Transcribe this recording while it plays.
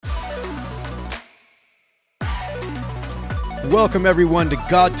Welcome everyone to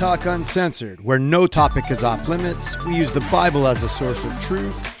God Talk Uncensored, where no topic is off limits. We use the Bible as a source of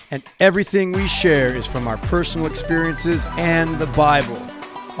truth, and everything we share is from our personal experiences and the Bible.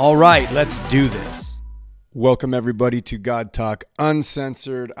 All right, let's do this. Welcome everybody to God Talk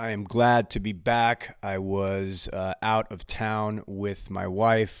Uncensored. I am glad to be back. I was out of town with my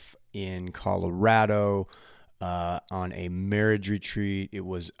wife in Colorado on a marriage retreat. It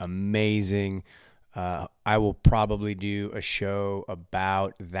was amazing. I will probably do a show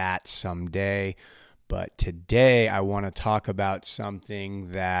about that someday, but today I want to talk about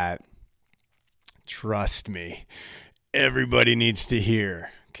something that, trust me, everybody needs to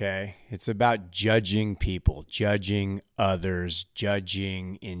hear, okay? It's about judging people, judging others,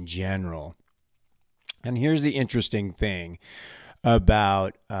 judging in general. And here's the interesting thing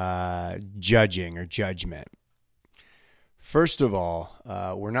about judging or judgment. First of all,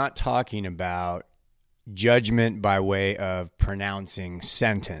 we're not talking about judgment by way of pronouncing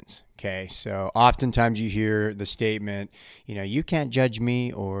sentence, okay? So oftentimes you hear the statement, you can't judge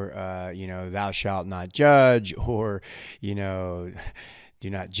me, or, thou shalt not judge, or, do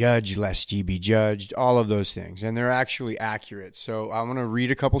not judge lest ye be judged, all of those things. And they're actually accurate. So I want to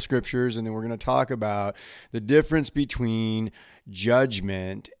read a couple scriptures, and then we're going to talk about the difference between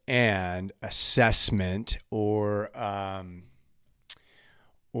judgment and assessment or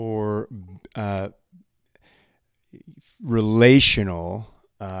relational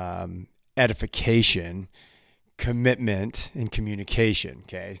edification, commitment, and communication,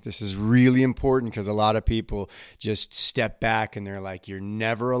 okay? This is really important because a lot of people just step back and they're like, you're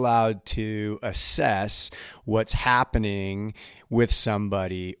never allowed to assess what's happening with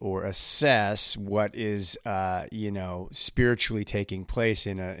somebody or assess what is, spiritually taking place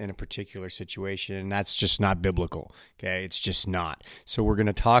in a particular situation. And that's just not biblical, okay? It's just not. So we're going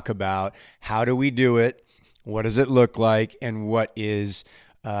to talk about how do we do it, what does it look like, and what is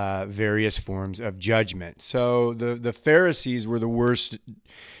various forms of judgment. So the Pharisees were the worst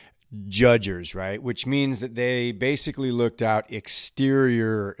judgers, right? Which means that they basically looked out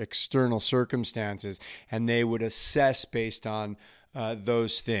external circumstances, and they would assess based on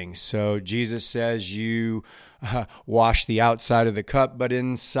those things. So Jesus says you wash the outside of the cup, but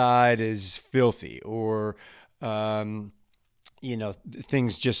inside is filthy, or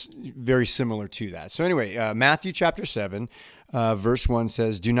things just very similar to that. So anyway, Matthew chapter 7, verse 1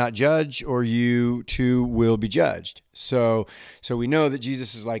 says, do not judge, or you too will be judged. So we know that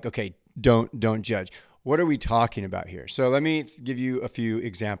Jesus is like, okay, don't judge. What are we talking about here? So let me give you a few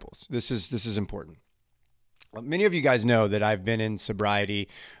examples. This is important. Many of you guys know that I've been in sobriety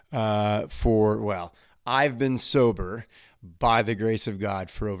I've been sober by the grace of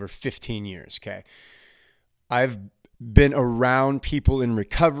God for over 15 years, okay? I've been around people in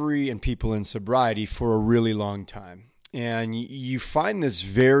recovery and people in sobriety for a really long time. And you find this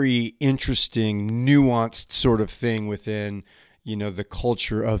very interesting, nuanced sort of thing within, the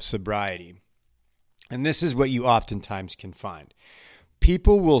culture of sobriety. And this is what you oftentimes can find.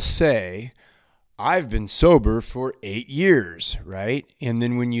 People will say, I've been sober for 8 years, right? And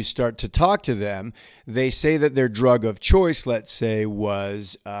then when you start to talk to them, they say that their drug of choice, let's say,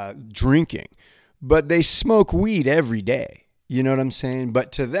 was drinking. But they smoke weed every day. You know what I'm saying?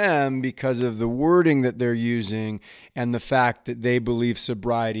 But to them, because of the wording that they're using and the fact that they believe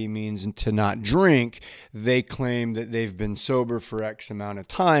sobriety means to not drink, they claim that they've been sober for X amount of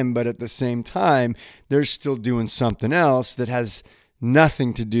time. But at the same time, they're still doing something else that has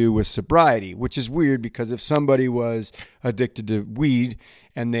nothing to do with sobriety, which is weird because if somebody was addicted to weed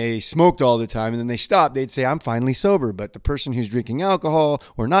and they smoked all the time and then they stopped, they'd say, I'm finally sober. But the person who's drinking alcohol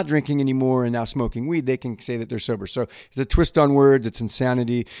or not drinking anymore and now smoking weed, they can say that they're sober. So it's a twist on words. It's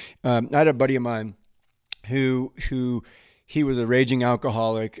insanity. I had a buddy of mine who he was a raging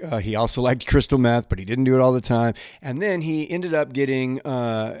alcoholic. He also liked crystal meth, but he didn't do it all the time. And then he ended up getting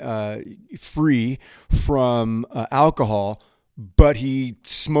free from alcohol, but he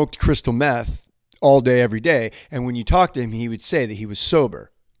smoked crystal meth all day, every day. And when you talk to him, he would say that he was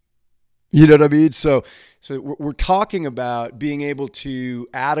sober. You know what I mean? So we're talking about being able to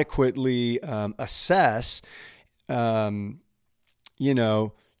adequately assess,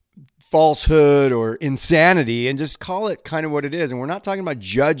 falsehood or insanity, and just call it kind of what it is. And we're not talking about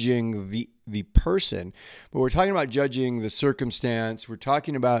judging the person, but we're talking about judging the circumstance. We're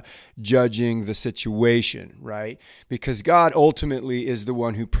talking about judging the situation, right? Because God ultimately is the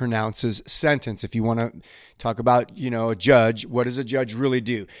one who pronounces sentence. If you want to talk about, a judge, what does a judge really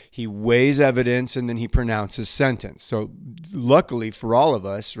do? He weighs evidence and then he pronounces sentence. So luckily for all of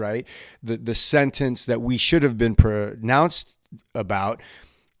us, right, the sentence that we should have been pronounced about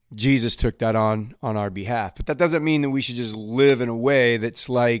Jesus took that on our behalf. But that doesn't mean that we should just live in a way that's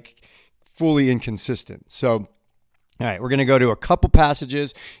like fully inconsistent. So, all right, we're going to go to a couple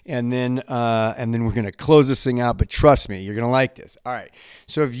passages, and then we're going to close this thing out. But trust me, you're going to like this. All right,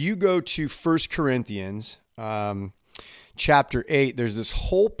 so if you go to 1 Corinthians chapter 8, there's this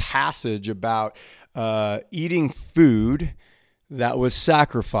whole passage about eating food that was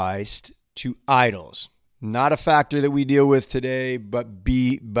sacrificed to idols. Not a factor that we deal with today, but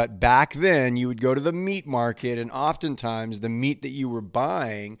back then you would go to the meat market, and oftentimes the meat that you were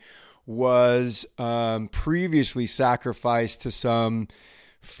buying was previously sacrificed to some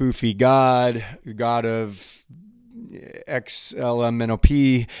foofy god of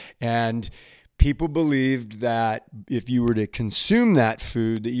XLMNOP, and people believed that if you were to consume that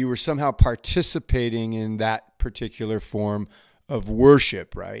food, that you were somehow participating in that particular form of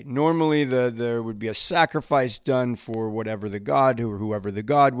worship, right? Normally there would be a sacrifice done for whatever the god or whoever the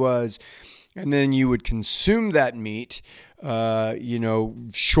god was, and then you would consume that meat,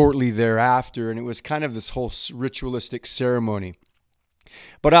 shortly thereafter, and it was kind of this whole ritualistic ceremony.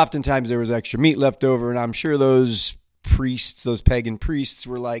 But oftentimes there was extra meat left over, and I'm sure those pagan priests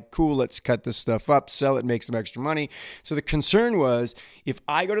were like, cool, let's cut this stuff up, sell it, make some extra money. So the concern was, if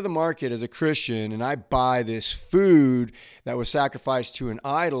I go to the market as a Christian and I buy this food that was sacrificed to an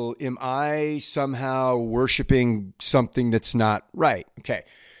idol, am I somehow worshiping something that's not right? Okay,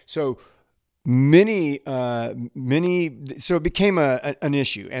 so so it became an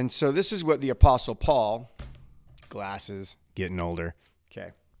issue. And so this is what the Apostle Paul, glasses, getting older.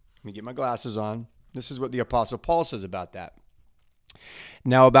 Okay, let me get my glasses on. This is what the Apostle Paul says about that.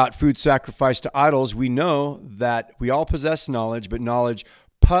 Now, about food sacrificed to idols, we know that we all possess knowledge, but knowledge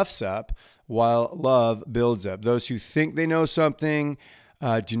puffs up while love builds up. Those who think they know something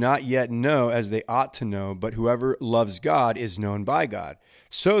do not yet know as they ought to know, but whoever loves God is known by God.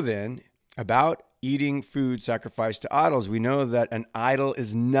 So then, about eating food sacrificed to idols, we know that an idol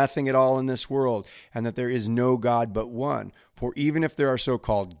is nothing at all in this world, and that there is no God but one. For even if there are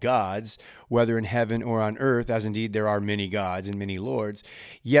so-called gods, whether in heaven or on earth, as indeed there are many gods and many lords,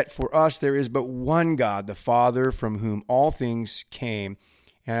 yet for us there is but one God, the Father, from whom all things came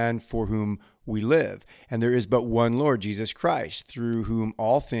and for whom we live. And there is but one Lord, Jesus Christ, through whom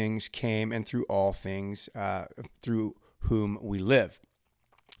all things came and through whom we live.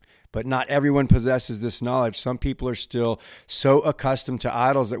 But not everyone possesses this knowledge. Some people are still so accustomed to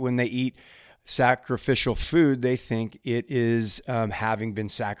idols that when they eat sacrificial food, they think it is having been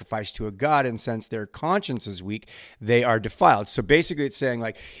sacrificed to a god, and since their conscience is weak, they are defiled. So basically it's saying,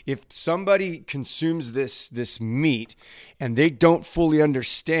 like, if somebody consumes this meat and they don't fully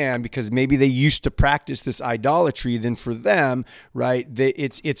understand because maybe they used to practice this idolatry, then for them, right,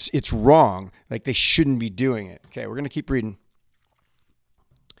 it's wrong. Like, they shouldn't be doing it. Okay, we're going to keep reading.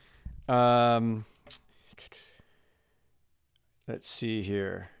 Let's see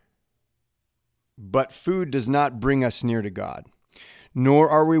here. But food does not bring us near to God, nor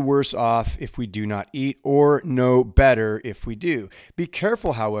are we worse off if we do not eat, or no better if we do. Be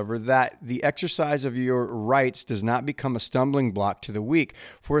careful, however, that the exercise of your rights does not become a stumbling block to the weak.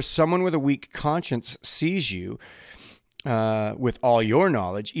 For if someone with a weak conscience sees you with all your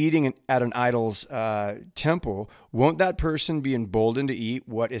knowledge eating at an idol's temple, won't that person be emboldened to eat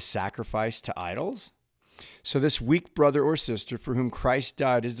what is sacrificed to idols? So this weak brother or sister for whom Christ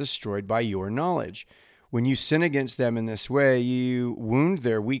died is destroyed by your knowledge. When you sin against them in this way, you wound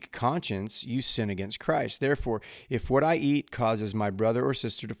their weak conscience, you sin against Christ. Therefore, if what I eat causes my brother or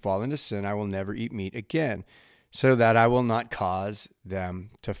sister to fall into sin, I will never eat meat again, so that I will not cause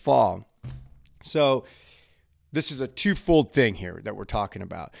them to fall. So this is a twofold thing here that we're talking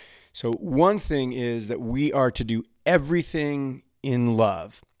about. So one thing is that we are to do everything in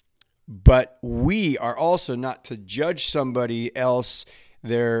love. But we are also not to judge somebody else,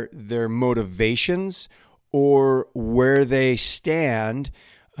 their motivations, or where they stand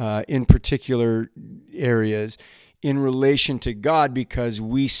in particular areas in relation to God, because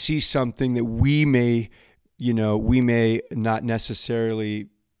we see something that we may not necessarily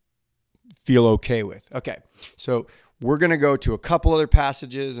feel okay with. Okay, so we're going to go to a couple other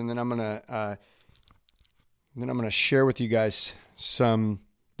passages, and then I'm going to share with you guys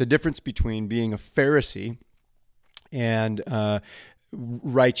the difference between being a Pharisee and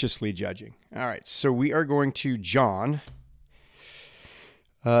righteously judging. All right, so we are going to John.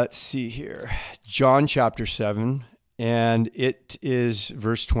 Let's see here. John chapter 7, and it is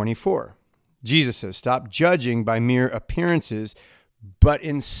verse 24. Jesus says, "Stop judging by mere appearances, but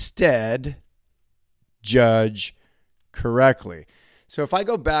instead judge correctly." So if I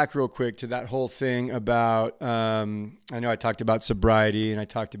go back real quick to that whole thing about, I know I talked about sobriety and I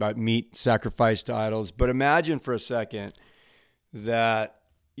talked about meat sacrificed to idols, but imagine for a second that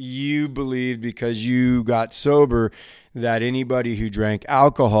you believed because you got sober that anybody who drank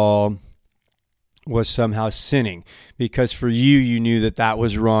alcohol was somehow sinning, because for you, you knew that that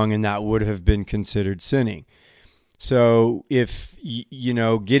was wrong and that would have been considered sinning. So if,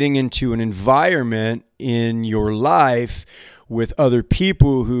 getting into an environment in your life with other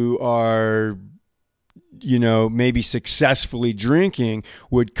people who are, maybe successfully drinking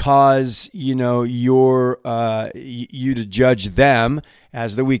would cause, you to judge them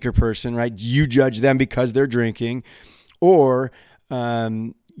as the weaker person, right? You judge them because they're drinking, or, that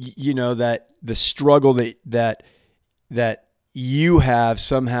the struggle that you have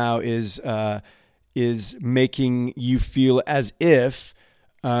somehow is making you feel as if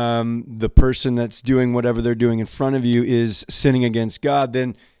the person that's doing whatever they're doing in front of you is sinning against God,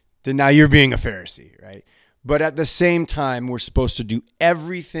 then now you're being a Pharisee, right? But at the same time, we're supposed to do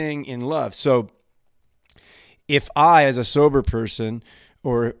everything in love. So if I, as a sober person,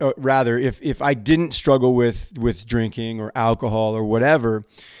 or rather, if I didn't struggle with drinking or alcohol or whatever,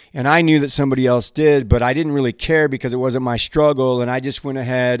 and I knew that somebody else did, but I didn't really care because it wasn't my struggle, and I just went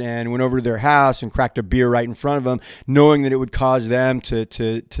ahead and went over to their house and cracked a beer right in front of them, knowing that it would cause them to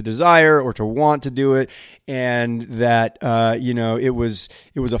desire or to want to do it, and that it was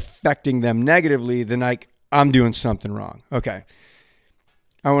affecting them negatively, then I'm doing something wrong. Okay,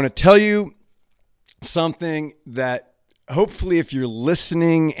 I want to tell you something that hopefully if you're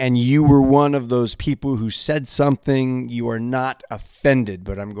listening and you were one of those people who said something, you are not offended.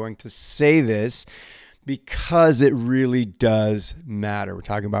 But I'm going to say this because it really does matter. We're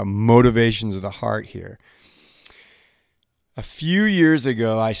talking about motivations of the heart here. A few years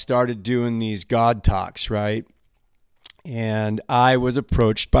ago, I started doing these God talks, right? And I was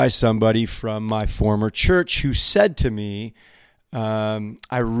approached by somebody from my former church who said to me,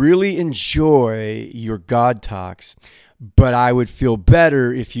 I really enjoy your God talks, but I would feel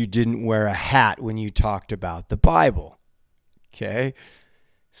better if you didn't wear a hat when you talked about the Bible. Okay?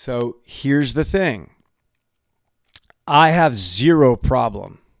 So here's the thing. I have zero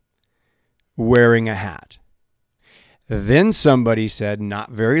problem wearing a hat. Then somebody said not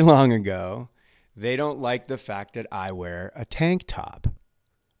very long ago, they don't like the fact that I wear a tank top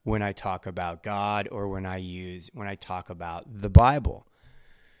when I talk about God or when I talk about the Bible.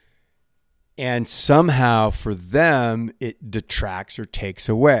 And somehow for them, it detracts or takes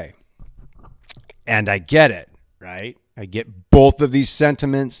away. And I get it, right? I get both of these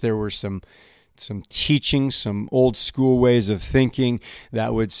sentiments. There were some teaching, some old school ways of thinking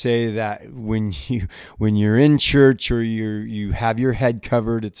that would say that when you're in church or you have your head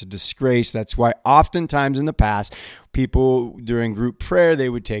covered, it's a disgrace. That's why oftentimes in the past, people during group prayer, they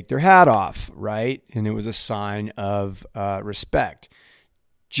would take their hat off, right? And it was a sign of respect.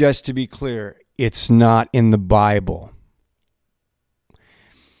 Just to be clear, it's not in the Bible.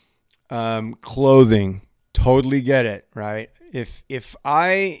 Clothing, totally get it, right? If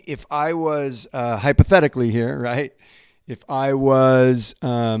I was hypothetically here, right? If I was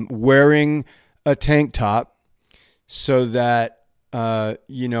wearing a tank top so that I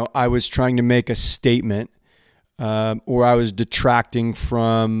was trying to make a statement, or I was detracting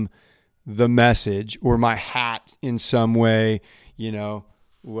from the message, or my hat in some way,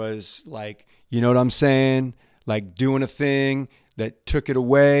 was like, you know what I'm saying? Like doing a thing that took it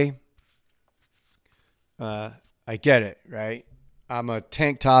away. I get it, right? I'm a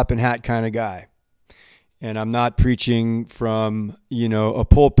tank top and hat kind of guy. And I'm not preaching from, a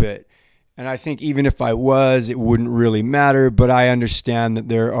pulpit. And I think even if I was, it wouldn't really matter. But I understand that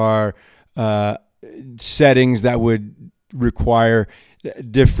there are settings that would require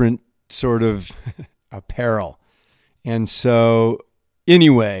different sort of apparel. And so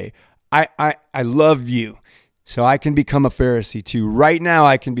anyway, I love you. So I can become a Pharisee too. Right now,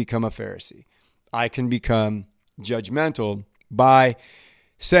 I can become a Pharisee. I can become judgmental by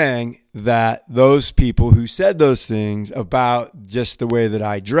saying that those people who said those things about just the way that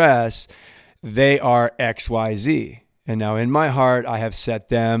I dress, they are XYZ. And now in my heart, I have set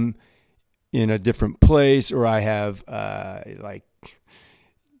them in a different place, or I have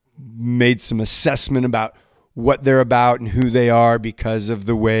made some assessment about what they're about and who they are because of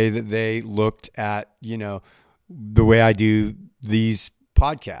the way that they looked at, the way I do these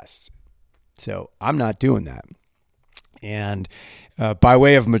podcasts. So I'm not doing that. And by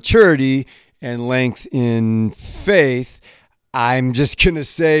way of maturity and length in faith, I'm just going to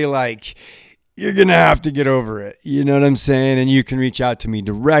say, you're going to have to get over it. You know what I'm saying? And you can reach out to me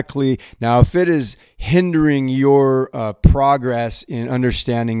directly. Now, if it is hindering your progress in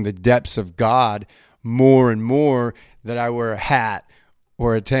understanding the depths of God more and more, that I wear a hat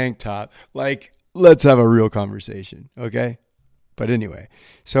or a tank top, like, let's have a real conversation, okay? But anyway,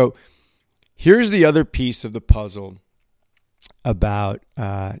 so here's the other piece of the puzzle about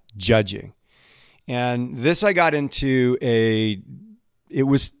judging. And this I got into it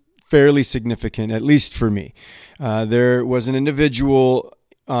was fairly significant, at least for me. There was an individual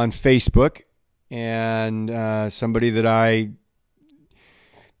on Facebook and somebody that I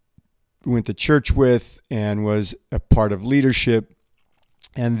went to church with and was a part of leadership.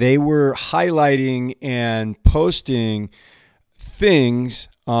 And they were highlighting and posting things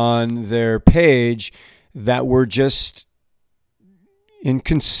on their page that were just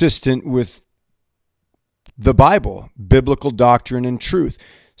inconsistent with the Bible, biblical doctrine and truth.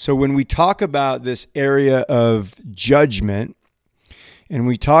 So when we talk about this area of judgment, and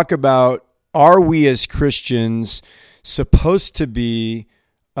we talk about, are we as Christians supposed to be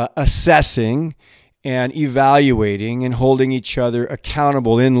assessing and evaluating and holding each other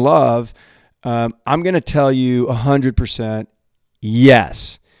accountable in love, I'm going to tell you 100%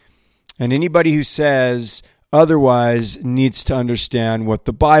 yes. And anybody who says otherwise needs to understand what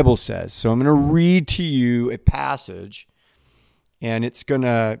the Bible says. So I'm going to read to you a passage, and it's going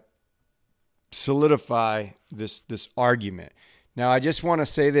to solidify this argument. Now, I just want to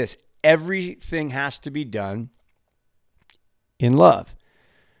say this. Everything has to be done in love.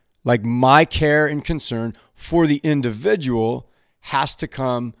 Like, my care and concern for the individual has to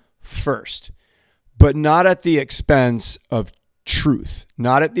come first, but not at the expense of truth,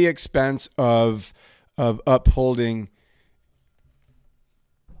 not at the expense of upholding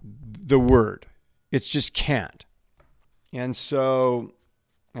the word. It's just can't. And so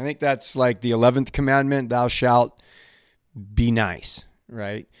I think that's like the 11th commandment, thou shalt be nice,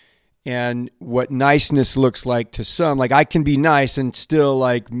 right? And what niceness looks like to some, like I can be nice and still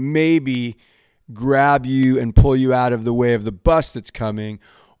like maybe grab you and pull you out of the way of the bus that's coming.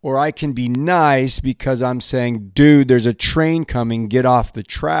 Or I can be nice because I'm saying, dude, there's a train coming, get off the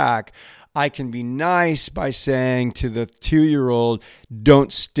track. I can be nice by saying to the 2-year-old,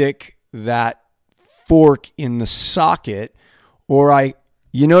 don't stick that fork in the socket. Or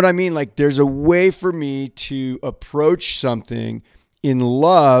you know what I mean? Like, there's a way for me to approach something in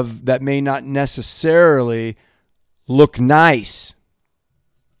love that may not necessarily look nice.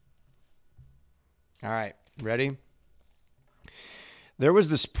 All right, ready? There was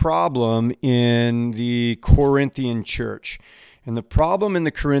this problem in the Corinthian church. And the problem in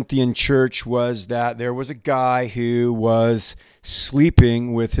the Corinthian church was that there was a guy who was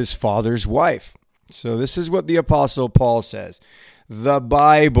sleeping with his father's wife. So this is what the Apostle Paul says. The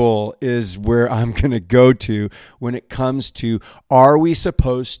Bible is where I'm going to go to when it comes to, are we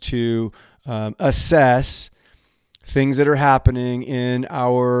supposed to assess things that are happening in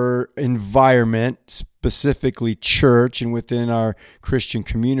our environment, specifically church and within our Christian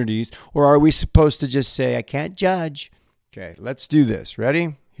communities, or are we supposed to just say, I can't judge? Okay, let's do this.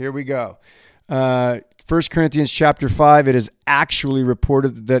 Ready? Here we go. 1 Corinthians chapter 5, it is actually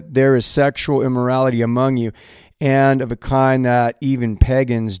reported that there is sexual immorality among you, and of a kind that even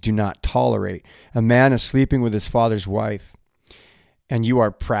pagans do not tolerate. A man is sleeping with his father's wife, and you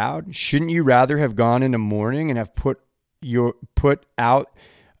are proud. Shouldn't you rather have gone into mourning and have put out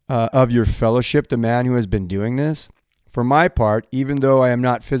of your fellowship the man who has been doing this? For my part, even though I am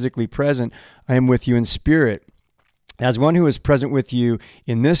not physically present, I am with you in spirit. As one who is present with you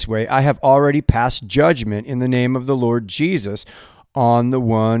in this way, I have already passed judgment in the name of the Lord Jesus on the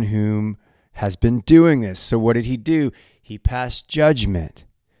one whom has been doing this. So what did he do? He passed judgment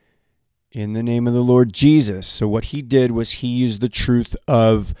in the name of the Lord Jesus. So what he did was he used the truth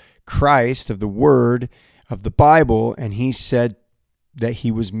of Christ, of the Word, of the Bible, and he said that he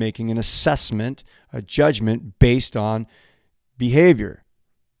was making an assessment, a judgment based on behavior.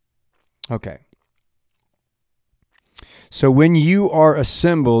 Okay. So when you are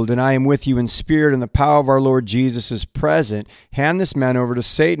assembled, and I am with you in spirit, and the power of our Lord Jesus is present, hand this man over to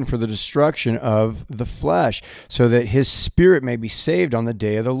Satan for the destruction of the flesh, so that his spirit may be saved on the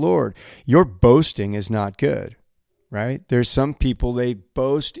day of the Lord. Your boasting is not good, right? There's some people, they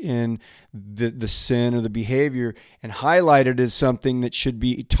boast in the sin or the behavior and highlight it as something that should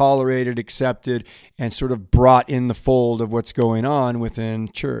be tolerated, accepted, and sort of brought in the fold of what's going on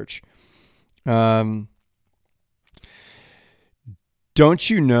within church. Don't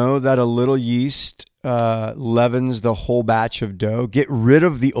you know that a little yeast leavens the whole batch of dough. Get rid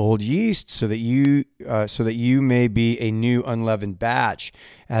of the old yeast so that you may be a new unleavened batch,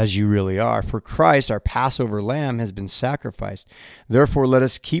 as you really are. For Christ, our Passover lamb, has been sacrificed. Therefore, let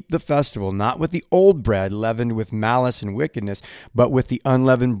us keep the festival, not with the old bread leavened with malice and wickedness, but with the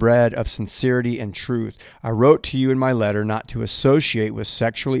unleavened bread of sincerity and truth. I wrote to you in my letter not to associate with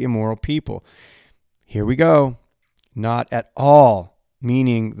sexually immoral people. Here we go. Not at all,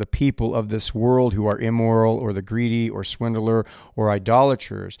 meaning the people of this world who are immoral or the greedy or swindler or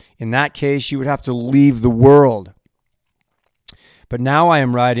idolaters. In that case, you would have to leave the world. But now I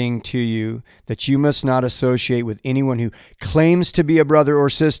am writing to you that you must not associate with anyone who claims to be a brother or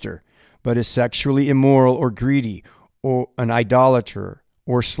sister, but is sexually immoral or greedy or an idolater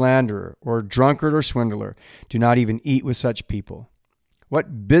or slanderer or drunkard or swindler. Do not even eat with such people.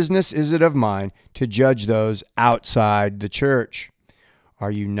 What business is it of mine to judge those outside the church?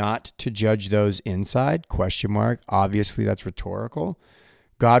 Are you not to judge those inside? ? Obviously, that's rhetorical.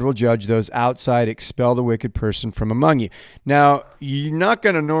 God will judge those outside. Expel the wicked person from among you. Now, you're not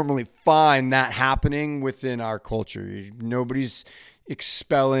going to normally find that happening within our culture. Nobody's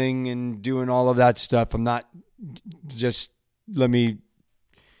expelling and doing all of that stuff. Let me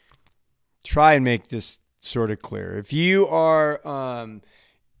try and make this sort of clear. If you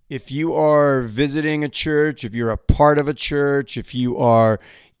are visiting a church, if you're a part of a church, if you are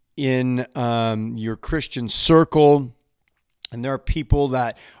in your Christian circle, and there are people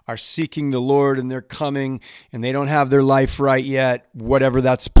that are seeking the Lord and they're coming and they don't have their life right yet, whatever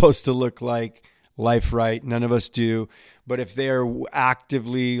that's supposed to look like, life right, none of us do. But if they're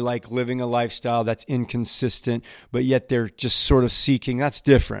actively like living a lifestyle that's inconsistent, but yet they're just sort of seeking, that's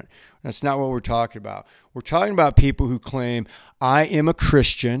different. That's not what we're talking about. We're talking about people who claim, I am a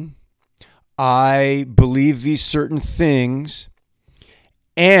Christian, I believe these certain things,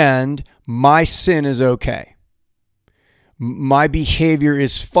 and my sin is okay. My behavior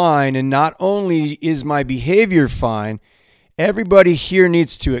is fine, and not only is my behavior fine, everybody here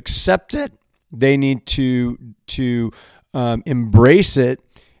needs to accept it. They need to embrace it,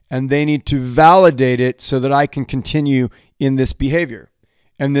 and they need to validate it so that I can continue in this behavior.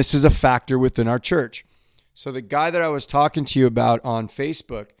 And this is a factor within our church. So the guy that I was talking to you about on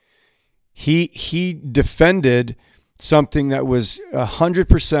Facebook, he defended something that was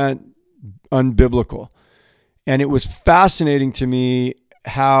 100% unbiblical. And it was fascinating to me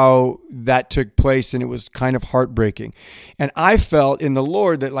how that took place, and it was kind of heartbreaking. And I felt in the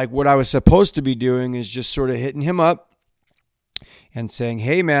Lord that like what I was supposed to be doing is just sort of hitting him up and saying,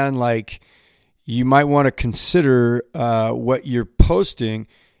 hey man, like you might want to consider what you're posting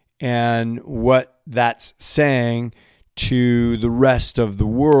and what that's saying to the rest of the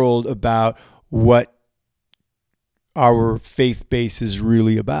world about what our faith base is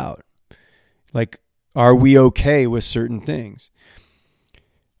really about. Like, are we okay with certain things?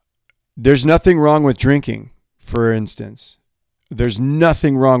 There's nothing wrong with drinking, for instance. There's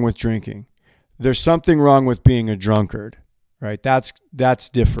nothing wrong with drinking. There's something wrong with being a drunkard, right? That's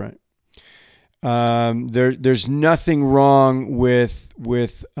different. There's nothing wrong with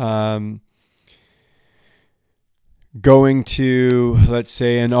going to, let's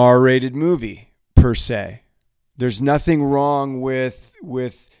say, an R-rated movie per se. There's nothing wrong with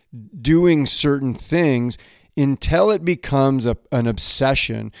doing certain things until it becomes an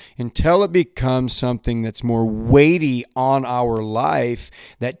obsession, until it becomes something that's more weighty on our life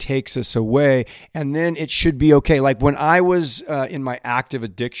that takes us away, and then it should be okay. Like when I was in my active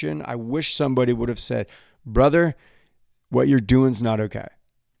addiction, I wish somebody would have said, brother, what you're doing is not okay,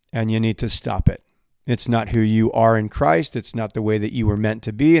 and you need to stop it. It's not who you are in Christ. It's not the way that you were meant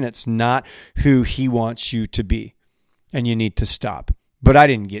to be, and it's not who he wants you to be, and you need to stop. But I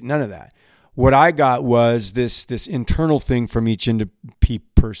didn't get none of that. What I got was this internal thing from each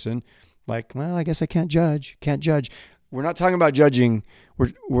person, like, well, I guess I can't judge. We're not talking about judging.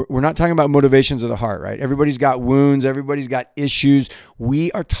 We're not talking about motivations of the heart, right? Everybody's got wounds. Everybody's got issues.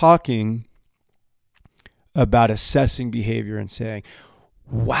 We are talking about assessing behavior and saying,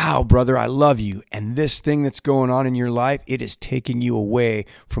 wow, brother, I love you. And this thing that's going on in your life, it is taking you away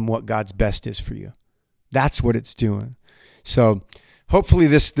from what God's best is for you. That's what it's doing. So hopefully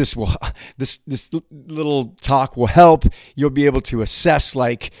this little talk will help. You'll be able to assess,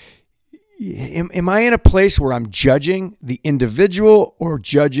 like, am I in a place where I'm judging the individual or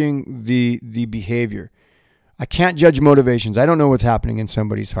judging the behavior? I can't judge motivations. I don't know what's happening in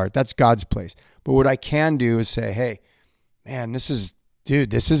somebody's heart. That's God's place. But what I can do is say, hey, man, this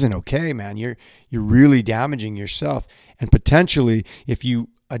isn't okay, man. You're really damaging yourself. And potentially, if you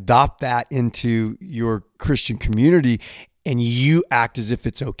adopt that into your Christian community and you act as if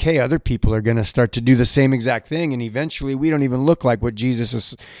it's okay, other people are going to start to do the same exact thing. And eventually we don't even look like what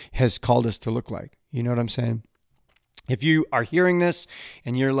Jesus has called us to look like. You know what I'm saying? If you are hearing this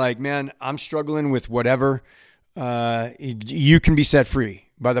and you're like, man, I'm struggling with whatever, you can be set free.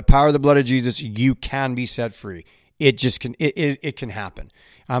 By the power of the blood of Jesus, you can be set free. It just can, it can happen.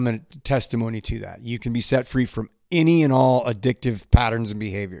 I'm a testimony to that. You can be set free from any and all addictive patterns and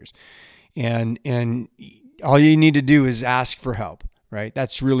behaviors. And all you need to do is ask for help, right?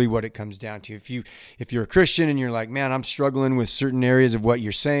 That's really what it comes down to. If you're a Christian and you're like, man, I'm struggling with certain areas of what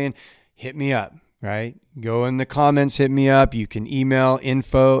you're saying, hit me up, right? Go in the comments, hit me up. You can email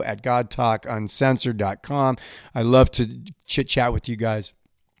info@godtalkuncensored.com. I love to chit chat with you guys.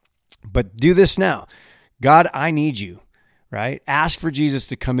 But do this now. God, I need you, right? Ask for Jesus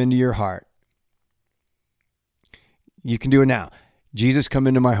to come into your heart. You can do it now. Jesus, come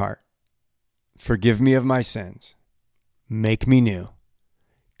into my heart. Forgive me of my sins. Make me new.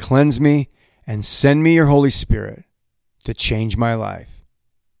 Cleanse me and send me your Holy Spirit to change my life.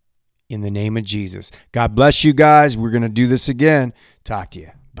 In the name of Jesus. God bless you guys. We're going to do this again. Talk to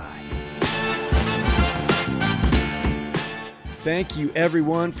you. Bye. Thank you,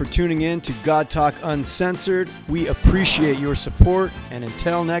 everyone, for tuning in to God Talk Uncensored. We appreciate your support. And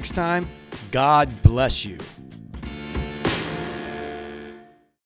until next time, God bless you.